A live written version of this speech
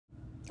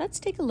Let's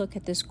take a look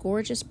at this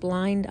gorgeous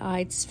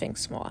blind-eyed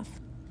Sphinx moth.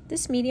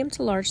 This medium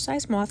to large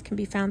size moth can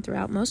be found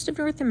throughout most of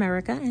North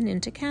America and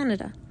into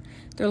Canada.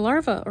 Their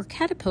larva or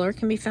caterpillar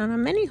can be found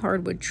on many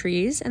hardwood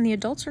trees, and the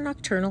adults are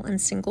nocturnal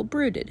and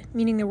single-brooded,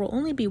 meaning there will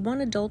only be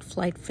one adult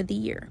flight for the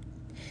year.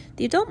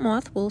 The adult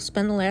moth will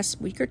spend the last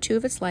week or two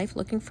of its life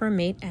looking for a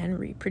mate and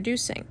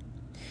reproducing.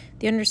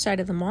 The underside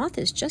of the moth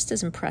is just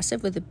as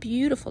impressive, with a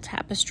beautiful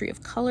tapestry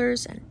of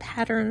colors and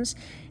patterns,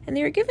 and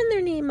they are given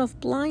their name of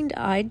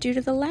blind-eyed due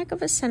to the lack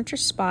of a center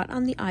spot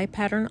on the eye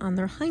pattern on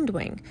their hind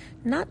wing,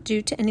 not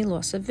due to any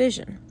loss of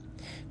vision.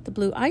 The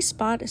blue eye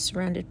spot is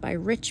surrounded by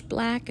rich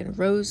black and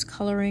rose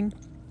coloring,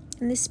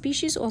 and this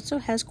species also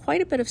has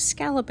quite a bit of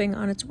scalloping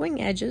on its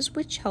wing edges,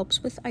 which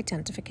helps with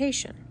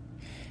identification.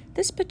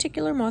 This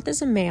particular moth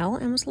is a male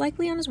and was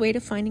likely on his way to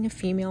finding a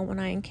female when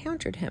I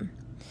encountered him.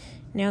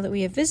 Now that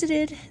we have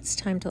visited, it's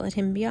time to let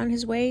him be on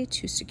his way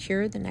to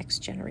secure the next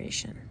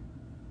generation.